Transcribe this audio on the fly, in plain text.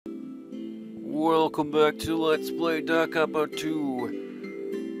welcome back to Let's Play Capo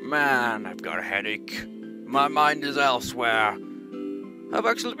 2. Man, I've got a headache. My mind is elsewhere. I've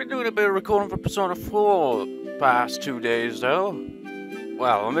actually been doing a bit of recording for Persona 4 the past 2 days, though.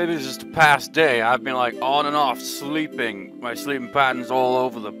 Well, maybe it's just the past day. I've been like on and off sleeping. My sleeping pattern's all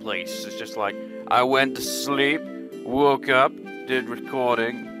over the place. It's just like I went to sleep, woke up, did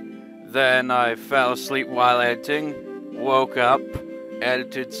recording, then I fell asleep while editing, woke up,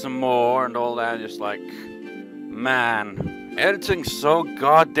 edited some more and all that. Just like, man, editing's so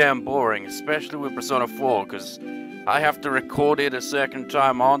goddamn boring, especially with Persona 4, because I have to record it a second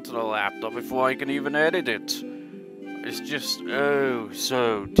time onto the laptop before I can even edit it. It's just, oh,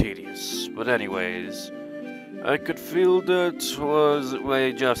 so tedious. But anyways, I could feel that was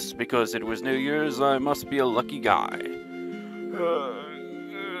way just because it was New Year's. I must be a lucky guy.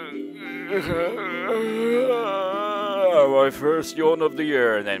 My first yawn of the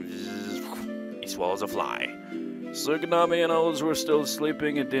year, and then he swallows a fly. Suganami and others were still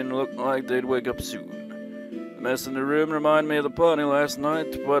sleeping. It didn't look like they'd wake up soon. The mess in the room reminded me of the party last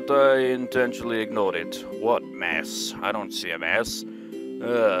night, but I intentionally ignored it. What mess? I don't see a mess.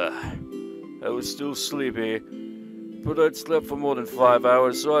 I was still sleepy, but I'd slept for more than 5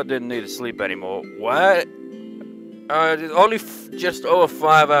 hours, so I didn't need to sleep anymore. What? Only just over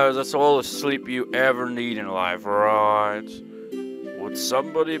 5 hours, that's all the sleep you ever need in life, right? Would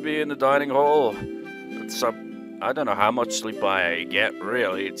somebody be in the dining hall? I don't know how much sleep I get,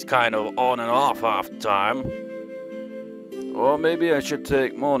 really. It's kind of on and off half the time. Or maybe I should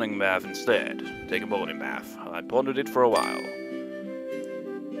take morning bath instead. Take a morning bath. I pondered it for a while.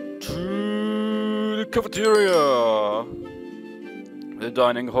 To the cafeteria! The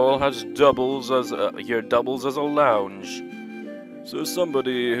dining hall has doubles as a lounge, so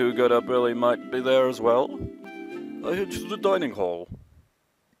somebody who got up early might be there as well. I head to the dining hall.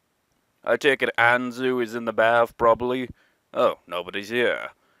 I take it Anzu is in the bath, probably. Oh, nobody's here.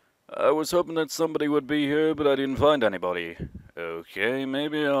 I was hoping that somebody would be here, but I didn't find anybody. Okay,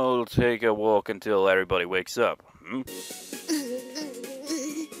 maybe I'll take a walk until everybody wakes up.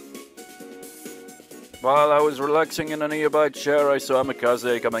 While I was relaxing in a nearby chair, I saw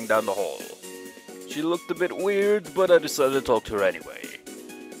Mikaze coming down the hall. She looked a bit weird, but I decided to talk to her anyway.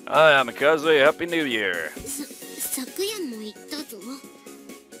 Hi, Mikaze, Happy New Year!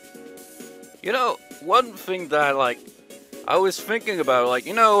 You know, one thing that I was thinking about,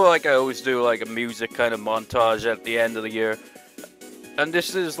 I always do a music kind of montage at the end of the year. And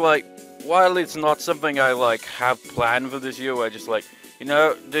this is while it's not something I have planned for this year, I just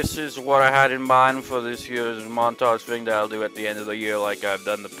this is what I had in mind for this year's montage thing that I'll do at the end of the year like I've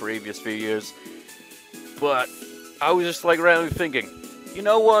done the previous few years. But I was just randomly thinking, you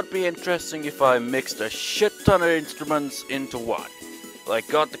know what would be interesting if I mixed a shit ton of instruments into one?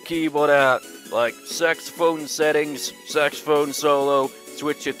 Got the keyboard out, saxophone settings, saxophone solo,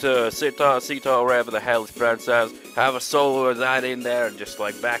 switch it to sitar, wherever the hell it's pronounced as, have a solo of that in there and just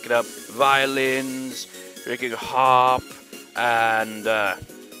back it up, violins, freaking harp, and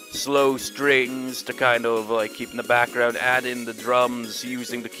slow strings to kind of keep in the background, add in the drums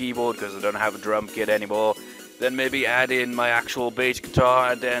using the keyboard because I don't have a drum kit anymore, then maybe add in my actual bass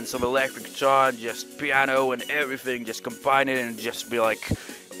guitar and then some electric guitar and just piano and everything, just combine it and just be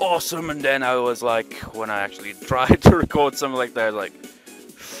awesome. And then I was when I actually tried to record something like that,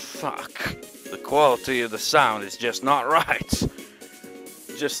 fuck, the quality of the sound is just not right.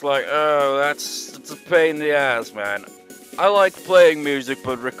 Just oh, that's a pain in the ass, man. I like playing music,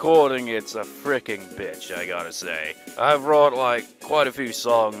 but recording it's a freaking bitch, I gotta say. I've wrote quite a few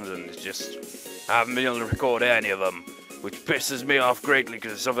songs and just haven't been able to record any of them, which pisses me off greatly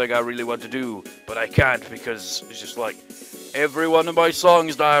because it's something I really want to do, but I can't because it's just every one of my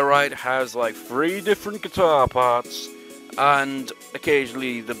songs that I write has 3 different guitar parts and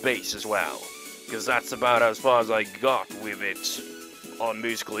occasionally the bass as well, because that's about as far as I got with it. On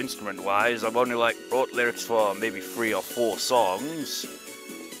musical instrument wise, I've only wrote lyrics for maybe 3 or 4 songs.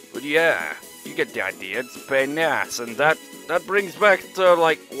 But yeah, you get the idea, it's a pain in the ass. And that brings back to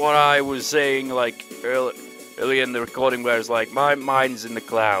what I was saying early in the recording where it's my mind's in the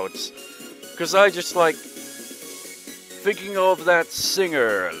clouds. Cause I just thinking of that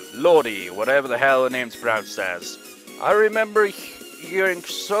singer, Lordi, whatever the hell her name's pronounced as. I remember hearing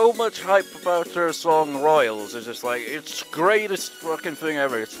so much hype about her song Royals. It's just it's the greatest fucking thing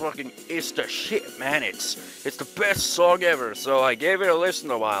ever. It's the shit, man. It's the best song ever. So I gave it a listen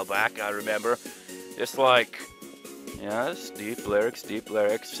a while back, I remember. Just yes, deep lyrics,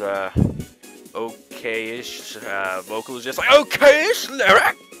 okay-ish, vocals, just okay-ish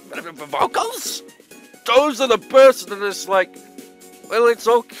lyric, vocals? Those are the best, and it's well, it's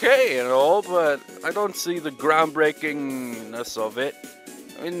okay and all, but I don't see the groundbreakingness of it.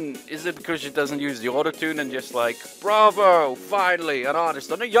 I mean, is it because she doesn't use the autotune and just like, bravo, finally, an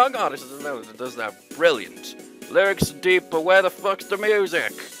artist, and a young artist that does that brilliant. Lyrics are deep, but where the fuck's the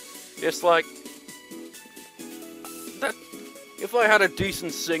music? It's like, that. If I had a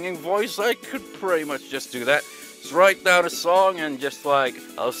decent singing voice, I could pretty much just do that. Just write down a song and just like,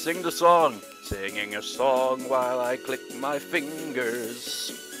 I'll sing the song. Singing a song while I click my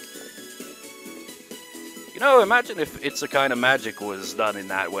fingers. You know, imagine if It's a Kind of Magic was done in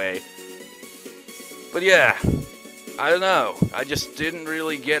that way. But yeah, I don't know. I just didn't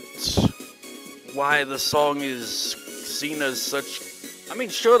really get why the song is seen as such. I mean,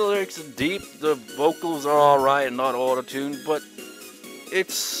 sure, the lyrics are deep, the vocals are alright and not auto-tuned, but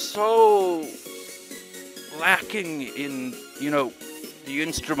it's so lacking in, you know, the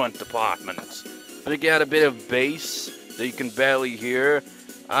instrument department. But you get a bit of bass that you can barely hear,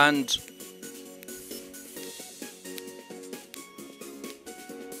 and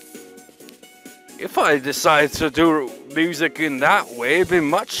if I decide to do music in that way, it'd be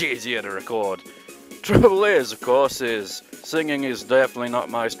much easier to record. Trouble is, of course, is singing is definitely not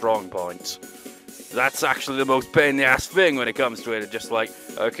my strong point. That's actually the most pain in the ass thing when it comes to it. It's just like,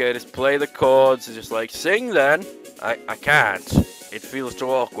 okay, just play the chords. It's just like, sing then. I can't. It feels too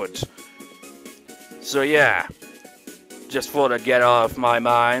awkward. So yeah, just thought I'd get off my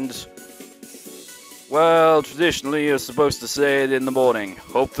mind. Well, traditionally you're supposed to say it in the morning.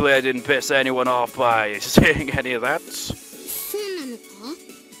 Hopefully I didn't piss anyone off by saying any of that.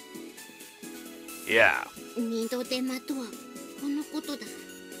 Yeah.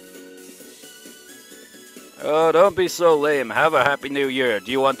 Oh, don't be so lame. Have a happy new year.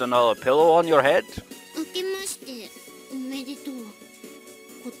 Do you want another pillow on your head?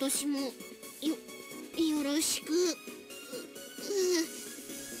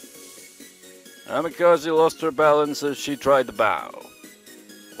 Amikaze lost her balance as she tried to bow.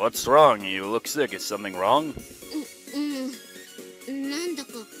 What's wrong? You look sick. Is something wrong?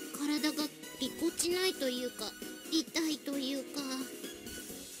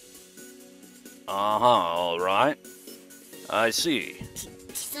 Alright. I see.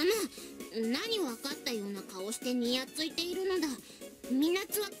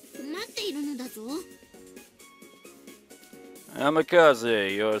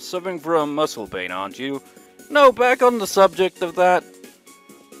 Amikaze, you're suffering from muscle pain, aren't you? No, back on the subject of that.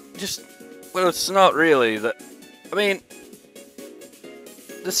 Well, it's not really that. I mean,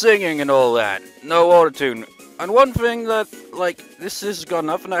 the singing and all that. No autotune. And one thing that, like, this has got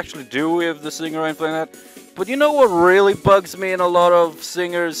nothing to actually do with the singer or anything like that. But you know what really bugs me in a lot of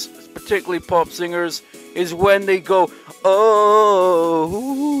singers, particularly pop singers, is when they go, oh,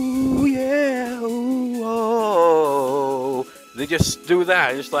 ooh, yeah, ooh, oh. They just do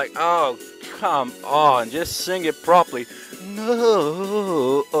that. It's like, oh, come on, just sing it properly.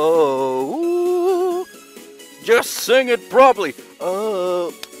 No, oh, ooh. Just sing it properly.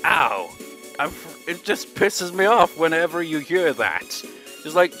 Oh, ow. It just pisses me off whenever you hear that.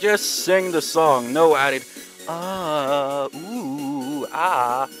 It's like, just sing the song, no added, ah, ooh,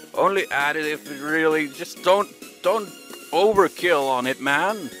 ah. Only added if it really, just don't overkill on it,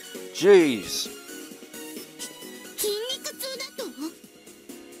 man. Jeez.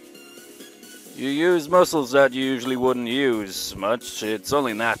 You use muscles that you usually wouldn't use much. It's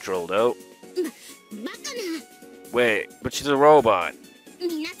only natural, though. Wait, but she's a robot.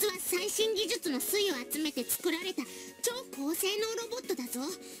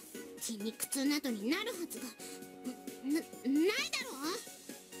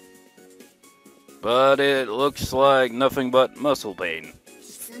 But it looks like nothing but muscle pain.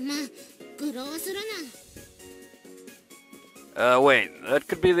 Wait, that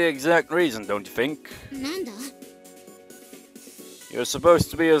could be the exact reason, don't you think? You're supposed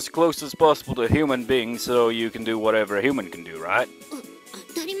to be as close as possible to human beings so you can do whatever a human can do, right?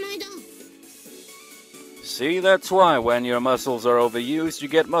 See, that's why when your muscles are overused, you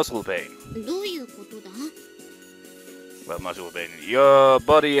get muscle pain. Well, muscle pain. Your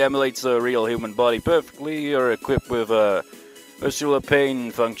body emulates a real human body perfectly. You're equipped with a muscular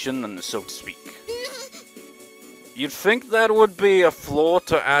pain function, and so to speak. You'd think that would be a flaw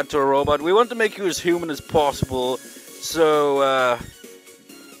to add to a robot. We want to make you as human as possible. So,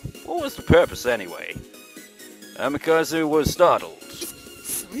 what was the purpose anyway? Amikaze was startled.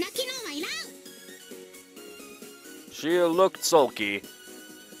 She looked sulky.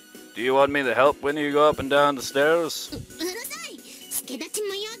 Do you want me to help when you go up and down the stairs?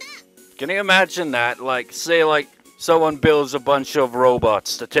 Can you imagine that? Like, say, like, someone builds a bunch of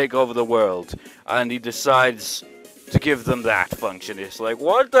robots to take over the world, and he decides, to give them that function. It's like,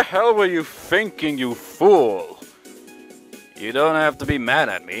 what the hell were you thinking, you fool? You don't have to be mad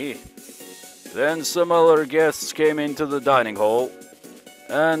at me. Then some other guests came into the dining hall,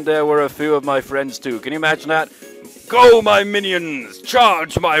 and there were a few of my friends too. Can you imagine that? Go, my minions!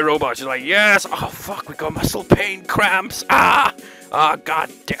 Charge, my robots! She's like, yes! Oh, fuck, we got muscle pain, cramps! Ah! Ah, god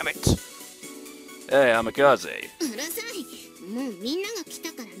damn it! Hey, Amikaze. うるさい。もうみんなが来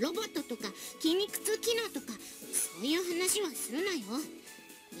たからロボットとか筋肉痛機能とかそういう話はするなよ。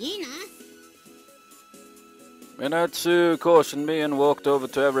いいな。Minatsu cautioned me and walked over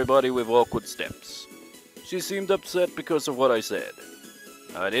to everybody with awkward steps. She seemed upset because of what I said.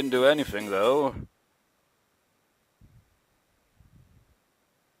 I didn't do anything, though.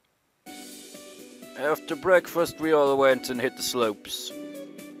 After breakfast, we all went and hit the slopes.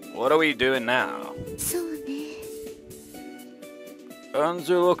 What are we doing now? そうね。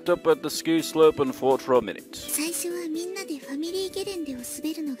 Anzu looked up at the ski slope and thought for a minute. 最初はみんなでファミリーゲレンデを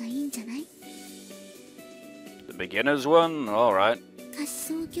滑るのがいいんじゃない？ The beginner's one? Alright. 滑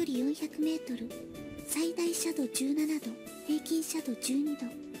走距離400メートル、最大斜度17度、平均斜度12度。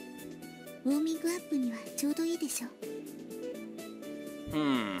ウォーミングアップにはちょうどいいでしょう。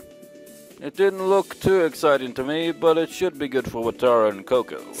It didn't look too exciting to me, but it should be good for Watara and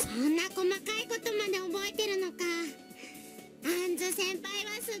Coco. そんな細かいことまで覚えてるのか。アンズ先輩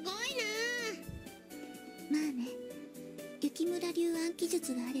はすごいな。まあね、雪村流暗記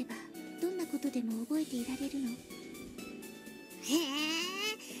術があればどんなことでも覚えていられるの。へ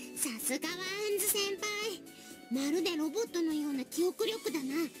え、さすがはアンズ先輩。まるでロボットのような記憶力だな。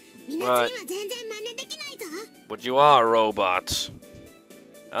みなつには全然真似できないぞ。But you are a robot.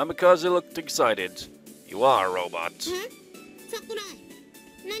 Amikaze looked excited. You are a robot. 桜井、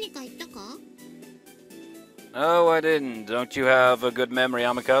何か言ったか？ No, I didn't. Don't you have a good memory,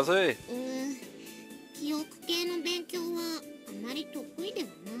 Amikaze? 記憶系の勉強はあまり得意では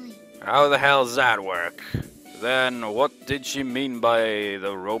ない。 How the hell does that work? Then what did she mean by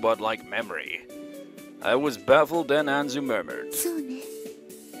the robot-like memory? I was baffled and Anzu murmured. そうね。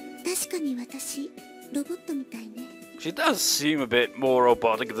確かに私、ロボットみたいね。 She does seem a bit more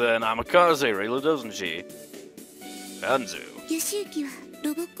robotic than Amikaze, really, doesn't she? Anzu. ヨシユキは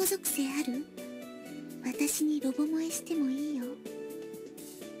ロボッコ属性ある？私にロボ萌えしてもいいよ。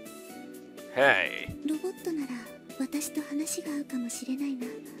 Hey. ロボットなら私と話が合うかもしれないな。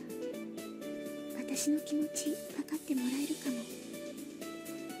私の気持ち分かってもらえるかも。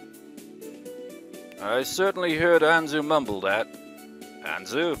 I certainly heard Anzu mumble that.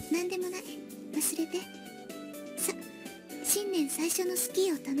 Anzu? なんでもない。忘れて。さ、新年最初のス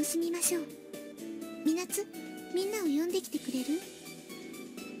キーを楽しみましょう。みなつ、みんなを呼んできてくれる？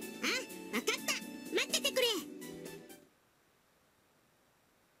あ、わかった。待っててくれ。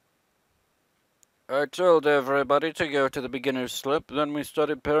 I told everybody to go to the beginner's slip, then we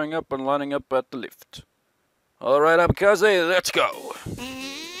started pairing up and lining up at the lift. Alright, Amikaze, let's go!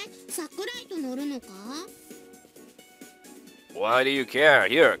 桜井と乗るのか？ Why do you care?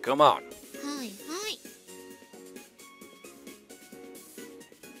 Here, come on. はいはい。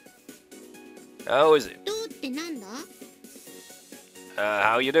 How is it? どうってなんだ？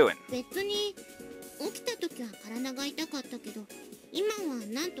 How you doing? 別に起きた時は体が痛かったけど今は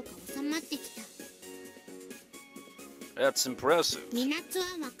なんとか収まってきた。 That's impressive. みなつは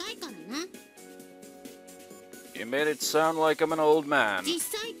若いからな。 You made it sound like I'm an old man. 実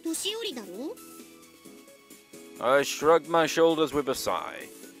際年寄りだろ？ I shrugged my shoulders with a sigh.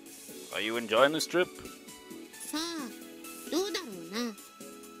 Are you enjoying this trip? さあ、どうだろうな。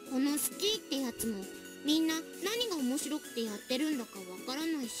このスキーってやつもみんな何が面白くてやってるんだかわから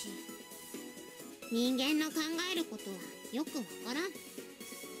ないし、人間の考えることはよくわからん。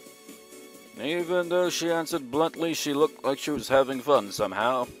 Even though she answered bluntly, she looked like she was having fun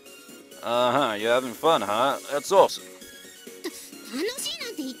somehow. Uh-huh, you're having fun, huh? That's awesome. 楽しい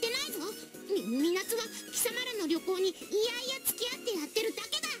なんて言ってないぞ。みなつは貴様らの旅行にいやいや付き合ってやってるだ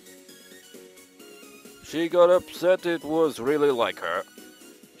けだ。 She got upset. It was really like her.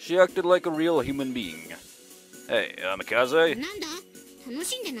 She acted like a real human being. Hey, Amikaze? なんだ？楽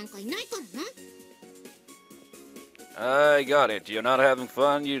しんでなんかいないからな。 I got it. You're not having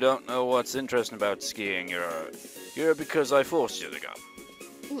fun. You don't know what's interesting about skiing. You're here because I forced you to come.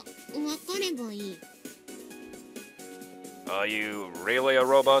 わかればいい。 Are you really a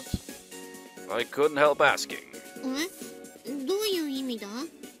robot? I couldn't help asking. どういう意味だ？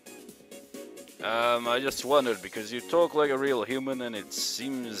 I just wondered because you talk like a real human and it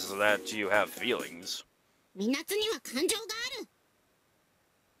seems that you have feelings. みなつには感情が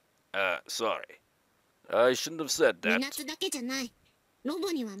ある。Sorry. I shouldn't have said み that. なつだけじゃない。ロ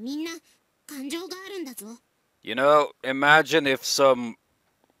ボにはみんな感情があるんだぞ。You know, imagine if some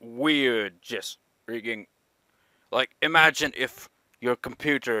weird, just freaking. Like, imagine if your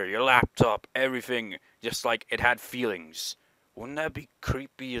computer, your laptop, everything, just like it had feelings. Wouldn't that be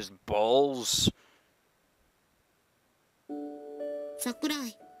creepy as balls? 桜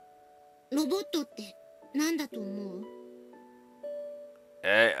井、ロボットって何だと思う？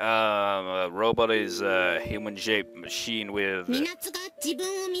 A robot is a human-shaped machine with. みなつが自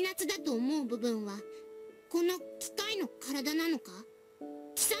分をみなつだと思う部分はこの機械の体なのか？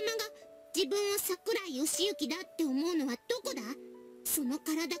貴様が自分を桜井義行だって思うのはどこだ？その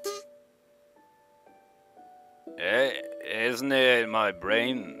体か？ Isn't it my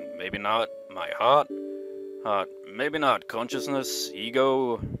brain? Maybe not my heart? Maybe not consciousness,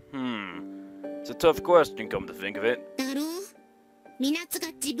 ego? It's a tough question, come to think of it. だろう？みなつ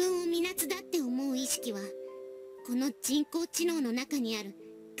が自分をみなつだって思う意識はこの人工知能の中にある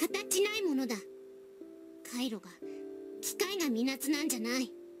形ないものだ。回路が機械がみなつなんじゃな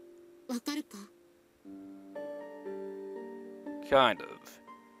い。わかるか？ Kind of.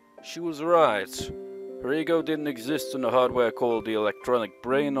 She was right. Her ego didn't exist in the hardware called the electronic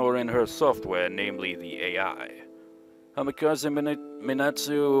brain or in her software, namely the AI. Hamikaze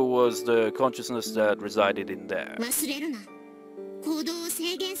Minatsu was the consciousness that resided in there. 忘れるな。行動を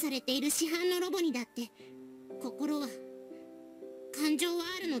制限されている市販のロボにだって心は感情は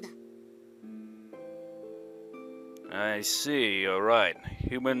あるのだ。 I see, you're right.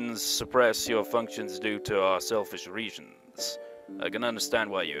 Humans suppress your functions due to our selfish reasons. I can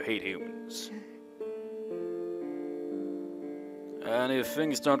understand why you hate humans. And if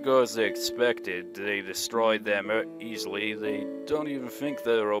things don't go as they expected, they destroy them easily, they don't even think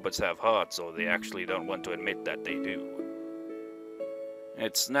the robots have hearts, or they actually don't want to admit that they do.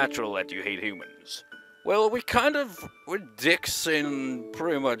 It's natural that you hate humans. Well, we're dicks in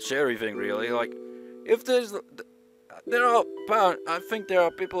pretty much everything, really. Like, if I think there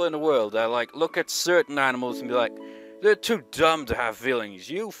are people in the world that, like, look at certain animals and be like, they're too dumb to have feelings.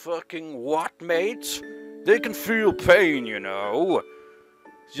 You fucking what, mate? They can feel pain, you know.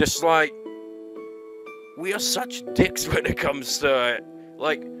 Just like, we are such dicks when it comes to,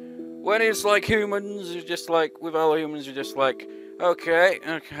 like, when it's like humans, you're just like, with other humans, you're just like, okay.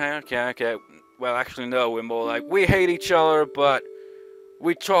 Well, actually, no, we're more like, we hate each other, but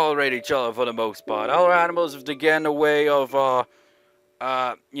we tolerate each other for the most part. Other animals, if they get in the way of,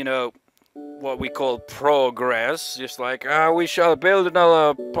 you know, what we call progress, just like, we shall build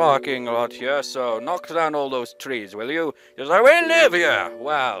another parking lot here, so knock down all those trees, will you? Just like, we live here!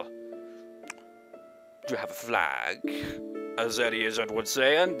 Well, do you have a flag? As Eddie Izzard would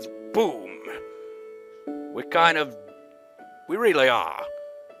say, and boom! We really are.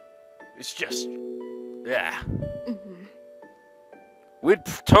 It's just, yeah. We'd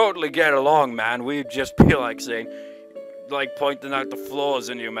totally get along, man. We'd just be like saying, like pointing out the flaws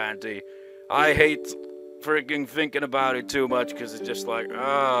in humanity. I hate freaking thinking about it too much because it's just like,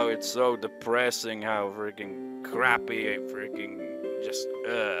 oh, it's so depressing how freaking crappy it freaking just,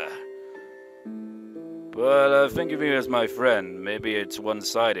 But think of you as my friend. Maybe it's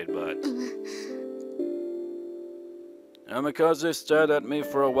one-sided, but... Amikaze stared at me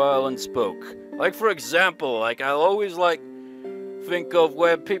for a while and spoke. Like, for example, like, I'll always, like, think of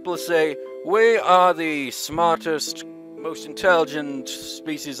where people say, we are the smartest, most intelligent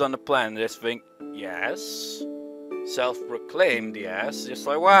species on the planet. Just think, yes. Self-proclaimed, yes. Just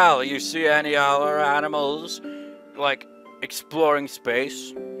like, well, you see any other animals, like, exploring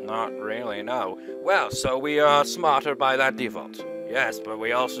space? Not really, no. Well, so we are smarter by that default. Yes, but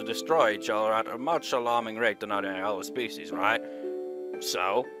we also destroy each other at a much alarming rate than any other species, right?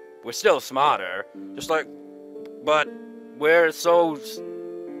 So, we're still smarter. Just like, but we're so...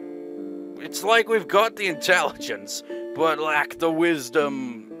 It's like we've got the intelligence, but lack the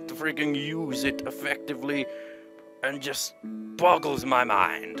wisdom to freaking use it effectively, and just boggles my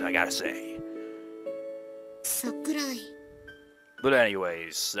mind, I gotta say. Sakurai. But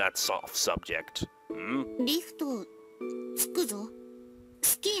anyways, that's off subject. リフトつくぞ。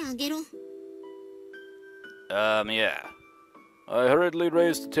スキーあげろ。Yeah. I hurriedly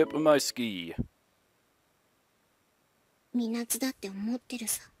raised the tip of my ski. みなつだって思ってる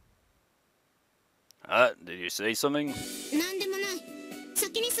さ。Did you say something? なんでもない。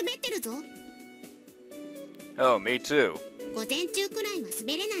先に滑ってるぞ。Oh, me too. 午前中くらいは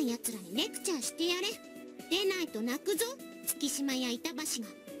滑れない奴らにレクチャーしてやれ。出ないと泣くぞ。月島や板橋が。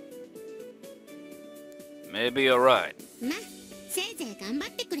Maybe you're right. ま、せいぜい頑張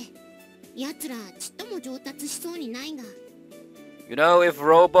ってくれ。奴らちっとも上達しそうにないが。You know, if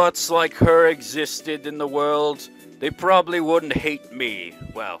robots like her existed in the world, they probably wouldn't hate me.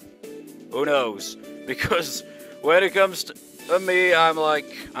 Well, who knows? Because when it comes to me, I'm like,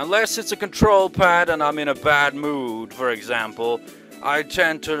 unless it's a control pad and I'm in a bad mood, for example, I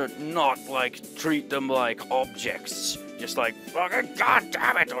tend to not like treat them like objects. Just like, fucking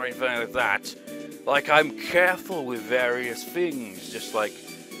goddamn it, or anything like that. Like, I'm careful with various things. Just like,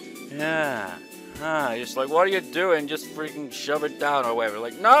 yeah. Just like, what are you doing? Just freaking shove it down or whatever.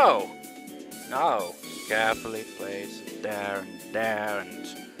 Like, no! No. Carefully place it there and there and...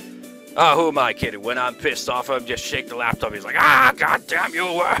 Oh, who am I kidding? When I'm pissed off, I'm just shake the laptop. He's like, goddamn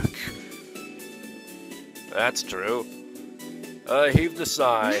your work! That's true. Heave the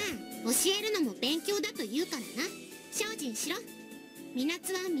sigh. 教えるのも勉強だと言うからな。精進しろ。みな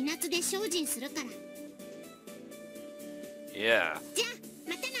つはみなつで精進するから。Yeah. じゃあ、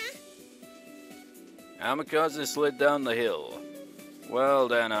またな。 Amikaze slid down the hill. Well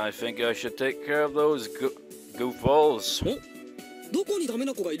then, I think I should take care of those goofballs. どこにダメ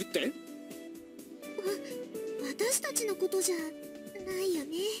な子がいるって？私たちのことじゃないよ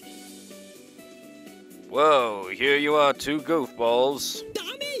ね。Whoa, here you are, two goofballs. ダ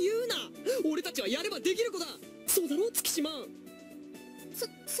メ言うな。俺たちはやればできる子だ。そうだろ、月島。そう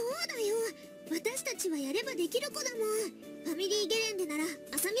だよ。私たちはやればできる子だもん。ファミリーゲレンデなら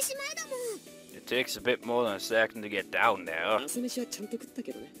朝飯前だもん。It takes a bit more than a second to get down there. 朝飯はちゃんと食った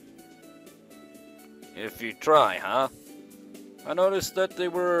けどね。If you try, huh? I noticed that they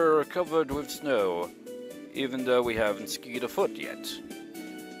were covered with snow, even though we haven't skied a foot yet.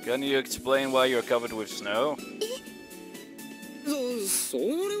 Can you explain why you're covered with snow? それ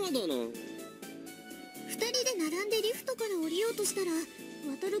はだな。二人で並んでリフトから降りようとしたら、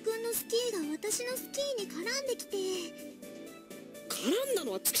渡るくんのスキーが私のスキーに絡んできて。絡んだ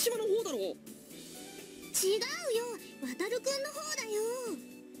のは月島の方だろ。違うよ、渡るくんの方だよ。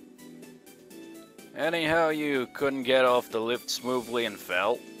Anyhow, you couldn't get off the lift smoothly and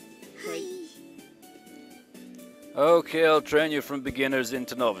fell? はい。Okay, I'll train you from beginners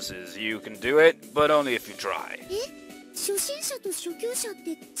into novices. You can do it, but only if you try. 初心者と初級者っ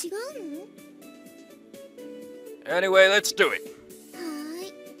て違うの？ Anyway, let's do it. はー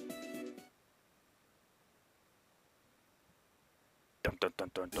い。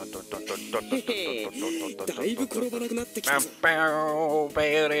だいぶ転ばなくなってきたぞ。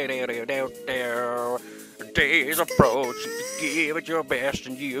Days approach, give it your best,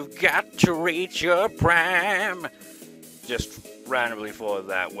 and you've got to reach your prime. Just randomly for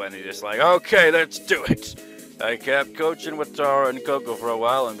that when he just like, okay, let's do it. I kept coaching with Tara and Coco for a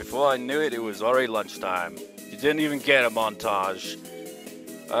while, and before I knew it, it was already lunchtime. You didn't even get a montage.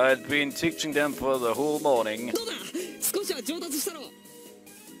 I'd been teaching them for the whole morning. どうだ、少しは上達したろ。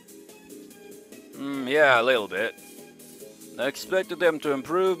Yeah, a little bit. I expected them to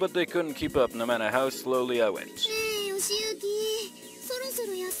improve, but they couldn't keep up no matter how slowly I went. ねえ、よしゆき、そろそ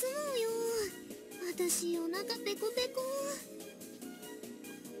ろ休もうよ。私、お腹ペコペコ。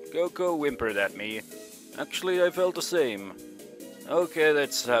Coco whimpered at me. Actually, I felt the same. Okay,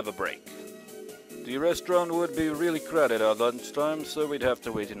 let's have a break. The restaurant would be really crowded at lunchtime, so we'd have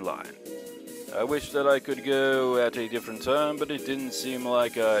to wait in line. I wish that I could go at a different time, but it didn't seem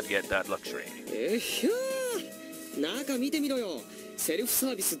like I'd get that luxury. ひゃー、中見てみろよ。セルフサ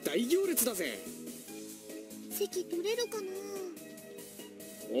ービス大行列だぜ。席取れるかな？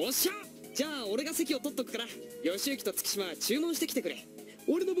おっしゃ、じゃあ俺が席を取っとくから、吉行と月島注文してきてくれ。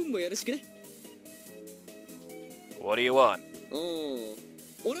俺の分もよろしくね。What do you want?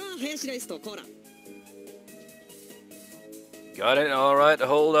 俺はハヤシライスとコーラ。Got it. All right,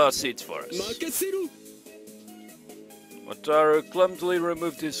 hold our seats for us. 任せろ。Wataru clumsily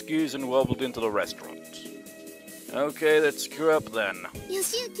removed his skis and wobbled into the restaurant. Okay, let's screw up then. よ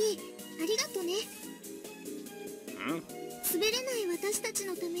しゆき、ありがとね。Hmm? 滑れない私たち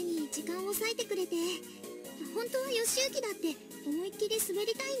のために時間を割いてくれて。本当はよしゆきだって思いっきり滑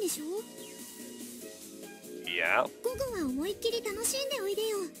りたいんでしょ？ Yeah? 午後は思いっきり楽しんでおいで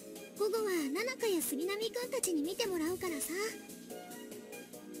よ。午後はナナカや杉並くんたちに見てもらうからさ。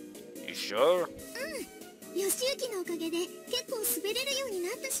You sure? よしゆきのおかげで結構滑れるようにな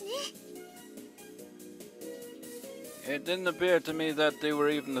ったしね。It didn't appear to me that they were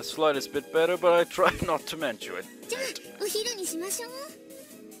even the slightest bit better, but I tried not to mention it. じゃあお昼にしましょう。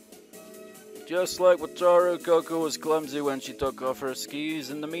 Just like Wataru, Coco was clumsy when she took off her skis.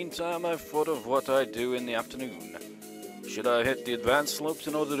 In the meantime, I've thought of what I'd do in the afternoon. Should I hit the advanced slopes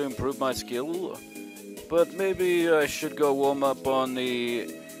in order to improve my skill? But maybe I should go warm up on the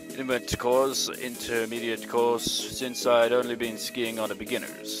intermediate course, since I'd only been skiing on the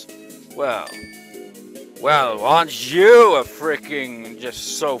beginners. Well, aren't you a freaking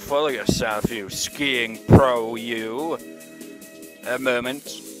just so full of yourself, you skiing pro, you? A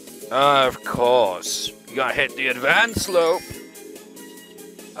moment. Of course. You gotta hit the advanced slope.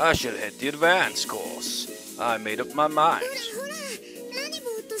 I should hit the advanced course. I made up my mind. ほら何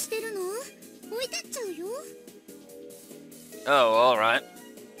ぼーっとしてるの？置いてっちゃうよ。 Oh, alright.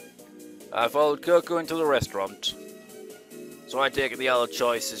 I followed Coco into the restaurant. So I take it the other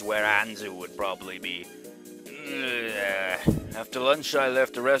choice is where Anzu would probably be. After lunch, I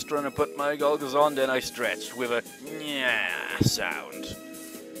left the restaurant and put my goggles on, then I stretched with a sound.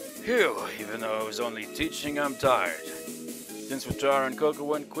 Phew, even though I was only teaching, I'm tired. Since Futara and Coco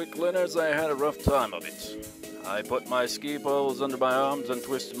went quick learners, I had a rough time of it. I put my ski poles under my arms and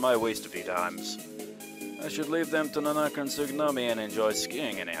twisted my waist a few times. I should leave them to Nanaka and Tsugunami and enjoy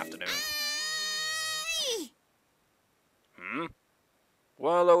skiing in the afternoon.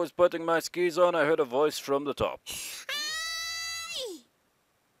 While I was putting my skis on, I heard a voice from the top.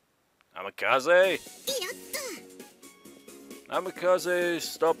 Amikaze? やった。 Amikaze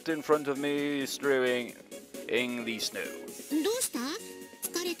stopped in front of me, strewing in the snow. どうした？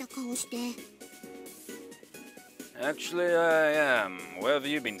疲れた顔して。 Actually, I am. Where have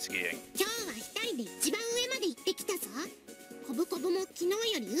you been skiing? 今日は一人で一番上まで行ってきたぞ。コブコブも昨日よ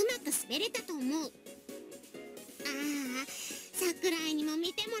りうまく滑れたと思う。ああ、桜井にも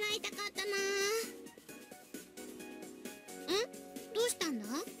見てもらいたかったな。どうしたんだ？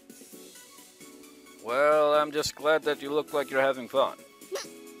 Well, I'm just glad that you look like you're having fun.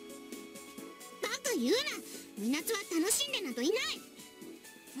 バカ言うな。みなつは楽しんでなどいない。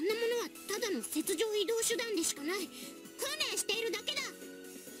こんなものはただの雪上移動手段でしかない。訓練しているだけだ。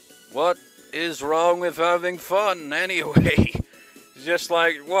 What is wrong with having fun anyway? Just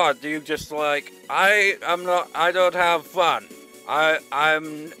like what? Do you just like I don't have fun.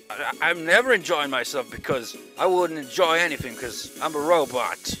 I'm never enjoying myself because I wouldn't enjoy anything because I'm a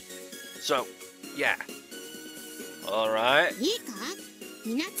robot. So, yeah. Alright. いいか？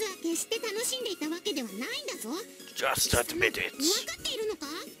みなつは決して楽しんでいたわけではないんだぞ。 Just admit it. 分かっているのか？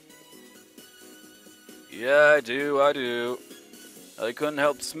 Yeah, I do. I couldn't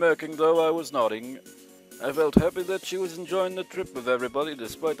help smirking though I was nodding. I felt happy that she was enjoying the trip with everybody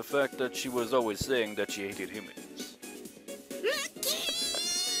despite the fact that she was always saying that she hated humans. ラッキー！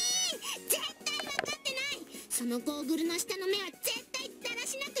絶対分かってない。そのゴーグルの下の目は絶対だら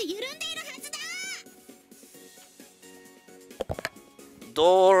しなく緩んでいるはずだ。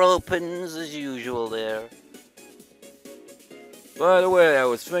 Door opens as usual there. By the way, I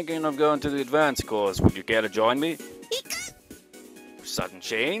was thinking of going to the advanced course. Would you care to join me? 行く！ Sudden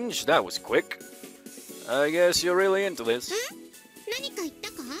change? That was quick. I guess you're really into this. 何か言っ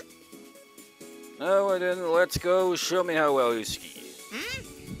たか？ No, I didn't. Let's go. Show me how well you ski. ああ、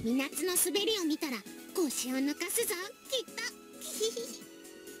みなつの滑りを見たら腰を抜かすぞ、きっ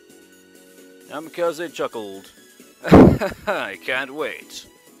と。 Amikaze chuckled. I can't wait.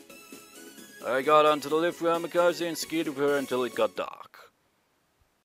 I got onto the lift with Amikaze and skied with her until it got dark.